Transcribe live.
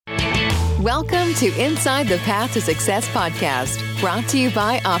Welcome to Inside the Path to Success podcast, brought to you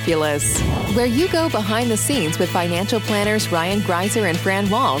by Opulus, where you go behind the scenes with financial planners Ryan Greiser and Fran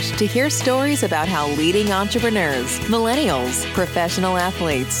Walsh to hear stories about how leading entrepreneurs, millennials, professional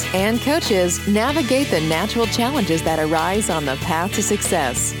athletes, and coaches navigate the natural challenges that arise on the path to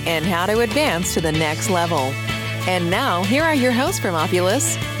success and how to advance to the next level. And now, here are your hosts from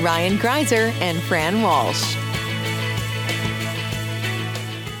Opulus, Ryan Greiser and Fran Walsh.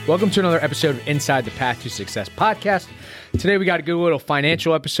 Welcome to another episode of Inside the Path to Success podcast. Today we got a good little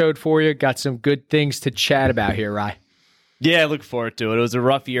financial episode for you. Got some good things to chat about here, Rye. Yeah, I look forward to it. It was a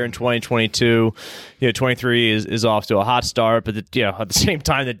rough year in 2022. 23 is off to a hot start, but at the same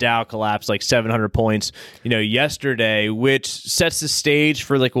time, the Dow collapsed like 700 points, yesterday, which sets the stage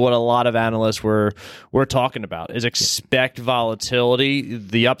for like what a lot of analysts were talking about is expect volatility,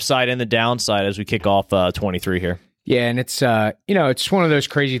 the upside and the downside as we kick off 23 here. Yeah, and it's it's one of those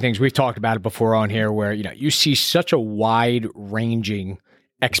crazy things. We've talked about it before on here where, you see such a wide-ranging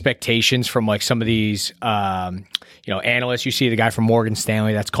expectations from like some of these analysts. You see the guy from Morgan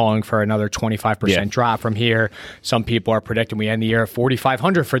Stanley that's calling for another 25% drop from here. Some people are predicting we end the year at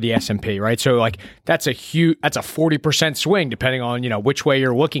 4,500 for the S&P, right? So like that's a 40% swing depending on which way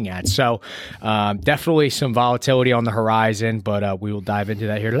you're looking at. So definitely some volatility on the horizon, but we will dive into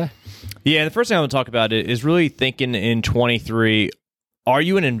that here today. Yeah, the first thing I want to talk about is really thinking in 23. Are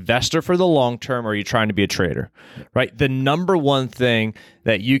you an investor for the long term, or are you trying to be a trader? Right? The number one thing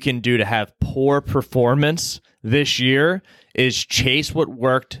that you can do to have poor performance this year is chase what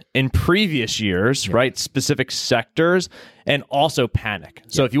worked in previous years, right? Specific sectors, and also panic.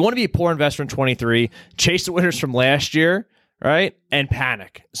 So if you want to be a poor investor in 23, chase the winners from last year, right? And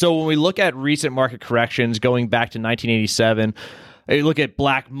panic. So when we look at recent market corrections going back to 1987, you look at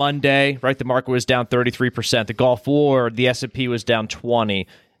Black Monday, right? The market was down 33%. The Gulf War, the S&P was down 20%.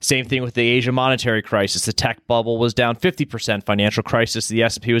 Same thing with the Asia monetary crisis. The tech bubble was down 50%. Financial crisis, the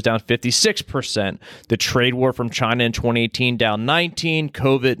S&P was down 56%. The trade war from China in 2018 down 19%.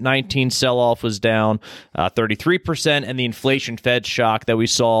 COVID-19 sell-off was down 33%. And the inflation Fed shock that we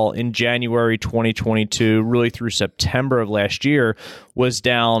saw in January 2022, really through September of last year, was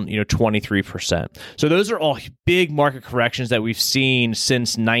down 23%. So those are all big market corrections that we've seen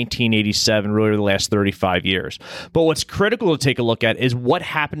since 1987, really the last 35 years. But what's critical to take a look at is what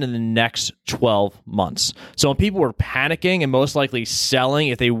happened in the next 12 months. So when people were panicking and most likely selling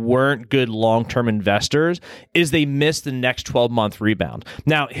if they weren't good long-term investors, is they missed the next 12-month rebound.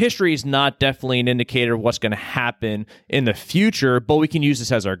 Now, history is not definitely an indicator of what's going to happen in the future, but we can use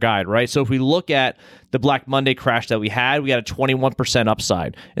this as our guide, right? So if we look at the Black Monday crash that we had a 21%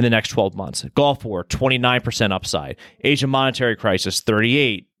 upside in the next 12 months. Gulf War, 29% upside. Asia monetary crisis,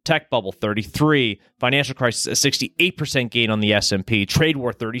 38%. Tech bubble, 33%. Financial crisis, a 68% gain on the S&P. Trade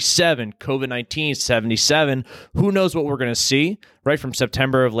war, 37%. COVID-19, 77%. Who knows what we're going to see, right, from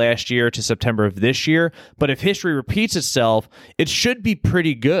September of last year to September of this year. But if history repeats itself, it should be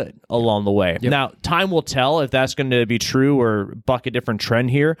pretty good along the way. Yep. Now, time will tell if that's going to be true or buck a different trend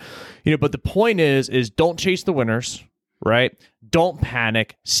here. But the point is don't chase the winners, right? Don't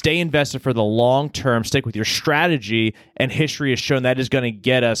panic. Stay invested for the long term. Stick with your strategy. And history has shown that is going to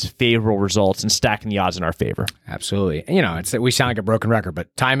get us favorable results and stacking the odds in our favor. Absolutely. It's we sound like a broken record,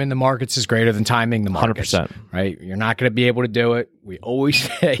 but timing the markets is greater than timing the markets. 100%. Right? You're not going to be able to do it. We always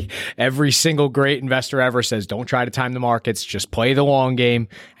say, every single great investor ever says, don't try to time the markets. Just play the long game.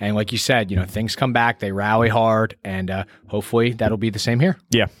 And like you said, things come back. They rally hard. And hopefully that'll be the same here.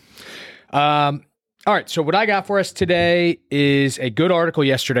 Yeah. All right, so what I got for us today is a good article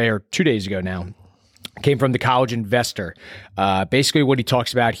yesterday or 2 days ago now. It came from the College Investor. Basically what he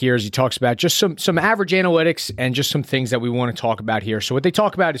talks about here is he talks about just some average analytics and just some things that we want to talk about here. So what they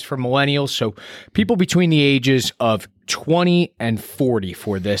talk about is for millennials, so people between the ages of 20 and 40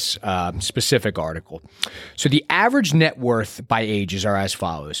 for this specific article. So the average net worth by ages are as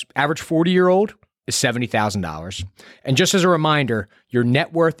follows. Average 40-year-old is $70,000. And just as a reminder, your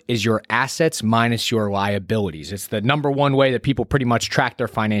net worth is your assets minus your liabilities. It's the number one way that people pretty much track their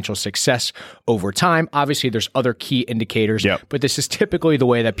financial success over time. Obviously, there's other key indicators, but this is typically the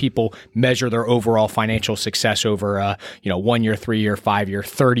way that people measure their overall financial success over 1 year, 3 year, 5 year,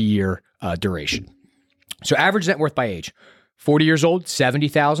 30-year duration. So average net worth by age, 40 years old,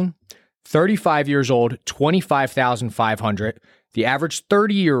 $70,000, 35 years old, $25,500, the average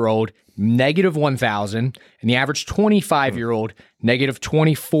 30-year-old, negative $1,000, and the average 25-year-old, negative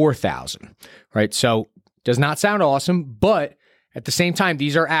 $24,000, right? So does not sound awesome, but at the same time,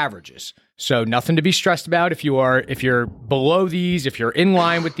 these are averages. So nothing to be stressed about if you're below these, if you're in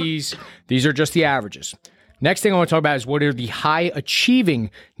line with these are just the averages. Next thing I want to talk about is what are the high achieving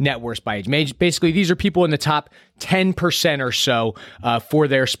net worths by age. Basically, these are people in the top 10% or so for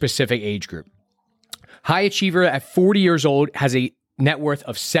their specific age group. High achiever at 40 years old has a net worth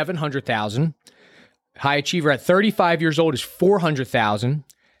of $700,000. High achiever at 35 years old is $400,000.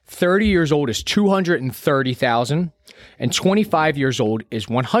 30 years old is $230,000. And 25 years old is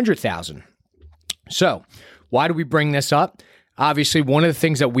 $100,000. So, why do we bring this up? Obviously, one of the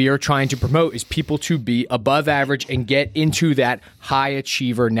things that we are trying to promote is people to be above average and get into that high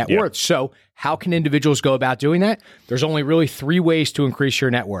achiever net worth. So, how can individuals go about doing that? There's only really 3 ways to increase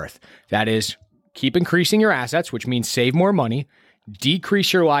your net worth. That is, keep increasing your assets, which means save more money,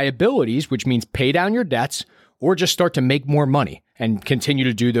 decrease your liabilities, which means pay down your debts, or just start to make more money and continue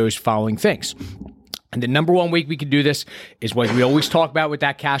to do those following things. And the number one way we can do this is what we always talk about with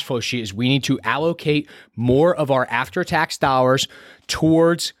that cash flow sheet is we need to allocate more of our after-tax dollars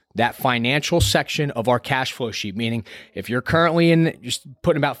towards that financial section of our cash flow sheet. Meaning if you're currently just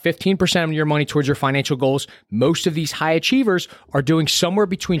putting about 15% of your money towards your financial goals, most of these high achievers are doing somewhere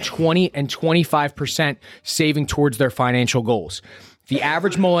between 20 and 25% saving towards their financial goals. The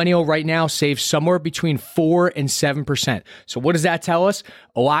average millennial right now saves somewhere between 4 and 7%. So what does that tell us?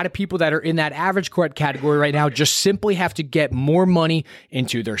 A lot of people that are in that average category right now just simply have to get more money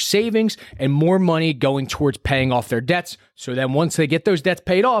into their savings and more money going towards paying off their debts. So then once they get those debts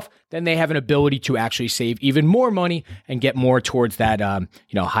paid off, then they have an ability to actually save even more money and get more towards that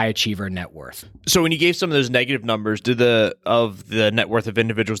high achiever net worth. So when you gave some of those negative numbers, of the net worth of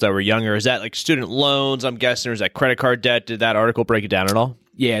individuals that were younger, is that like student loans, I'm guessing, or is that credit card debt? Did that article break it down at all?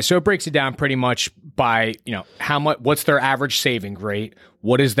 Yeah, so it breaks it down pretty much by, how much, what's their average saving rate,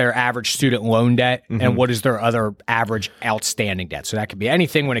 what is their average student loan debt, and what is their other average outstanding debt. So that could be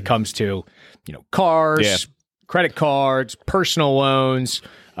anything when it comes to, cars, credit cards, personal loans,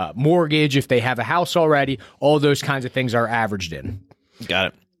 mortgage, if they have a house already, all those kinds of things are averaged in. Got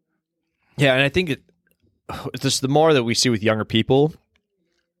it. Yeah, and I think the more that we see with younger people,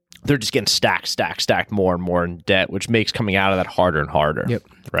 they're just getting stacked more and more in debt, which makes coming out of that harder and harder. Yep.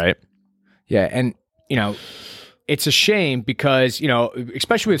 Right? Yeah, and, it's a shame because,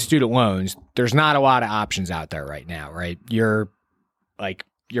 especially with student loans, there's not a lot of options out there right now, right? You're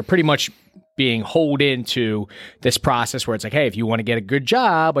pretty much being holed into this process where it's like, hey, if you want to get a good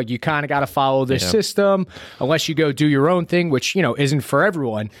job, you kind of got to follow this system unless you go do your own thing, which, isn't for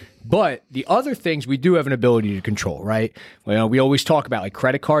everyone. But the other things we do have an ability to control, right? Well, we always talk about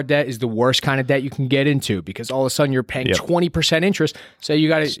credit card debt is the worst kind of debt you can get into because all of a sudden you're paying 20% interest. So you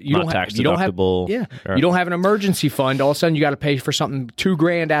don't have an emergency fund. All of a sudden you got to pay for something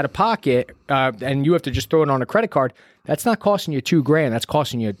 $2,000 out of pocket, and you have to just throw it on a credit card. That's not costing you $2,000. That's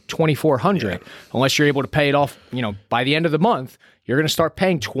costing you $2,400. Unless you're able to pay it off, by the end of the month. You're going to start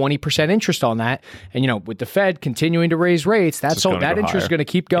paying 20% interest on that. And, with the Fed continuing to raise rates, that interest is going to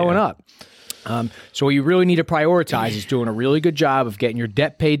keep going up. So what you really need to prioritize is doing a really good job of getting your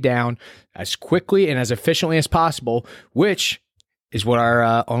debt paid down as quickly and as efficiently as possible, which is what our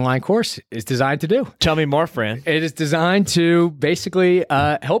online course is designed to do. Tell me more, Fran. It is designed to basically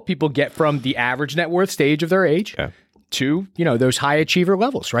help people get from the average net worth stage of their age to, those high achiever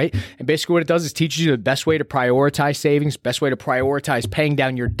levels, right? And basically what it does is teaches you the best way to prioritize savings, best way to prioritize paying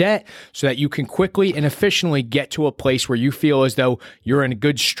down your debt so that you can quickly and efficiently get to a place where you feel as though you're in a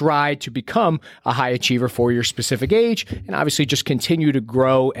good stride to become a high achiever for your specific age and obviously just continue to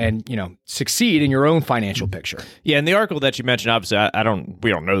grow and, succeed in your own financial picture. Yeah, and the article that you mentioned, obviously, we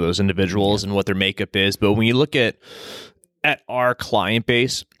don't know those individuals and what their makeup is, but when you look at our client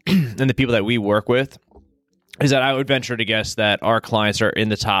base and the people that we work with, is that I would venture to guess that our clients are in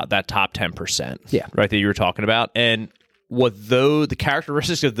that top 10%. Yeah. Right, that you were talking about. And the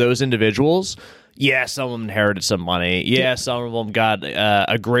characteristics of those individuals, some of them inherited some money. Some of them got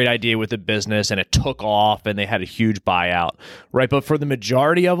a great idea with the business and it took off and they had a huge buyout. Right. But for the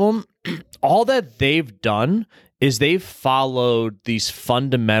majority of them, all that they've done is they've followed these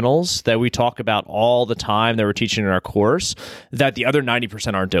fundamentals that we talk about all the time that we're teaching in our course that the other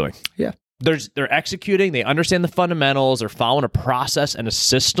 90% aren't doing. Yeah. They're executing, they understand the fundamentals, they're following a process and a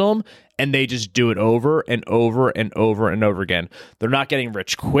system, and they just do it over and over and over and over again. They're not getting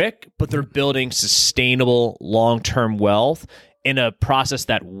rich quick, but they're building sustainable long-term wealth in a process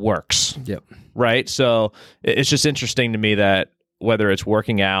that works. Yep. Right? So it's just interesting to me that whether it's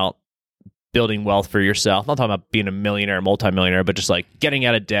working out, building wealth for yourself, I'm not talking about being a millionaire, multimillionaire, but just like getting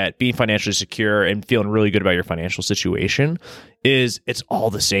out of debt, being financially secure and feeling really good about your financial situation it's all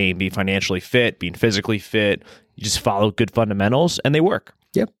the same. Being financially fit, being physically fit, you just follow good fundamentals and they work.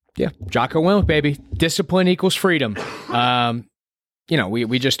 Yep. Yeah. Jocko Willink, baby. Discipline equals freedom.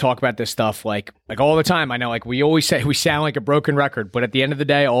 we just talk about this stuff like all the time. I know, like we always say, we sound like a broken record, but at the end of the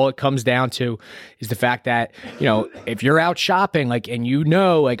day, all it comes down to is the fact that, if you're out shopping, like, and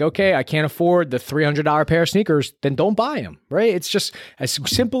okay, I can't afford the $300 pair of sneakers, then don't buy them, right? It's just as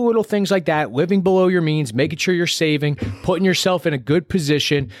simple little things like that, living below your means, making sure you're saving, putting yourself in a good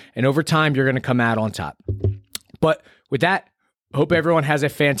position, and over time, you're going to come out on top. But with that, hope everyone has a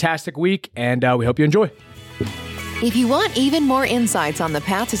fantastic week, and we hope you enjoy. If you want even more insights on the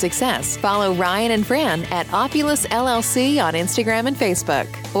path to success, follow Ryan and Fran at Opulus LLC on Instagram and Facebook,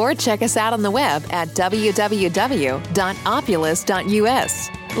 or check us out on the web at www.opulus.us.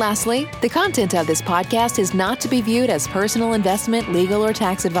 Lastly, the content of this podcast is not to be viewed as personal investment, legal, or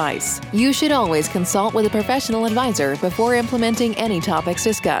tax advice. You should always consult with a professional advisor before implementing any topics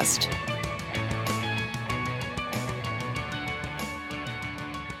discussed.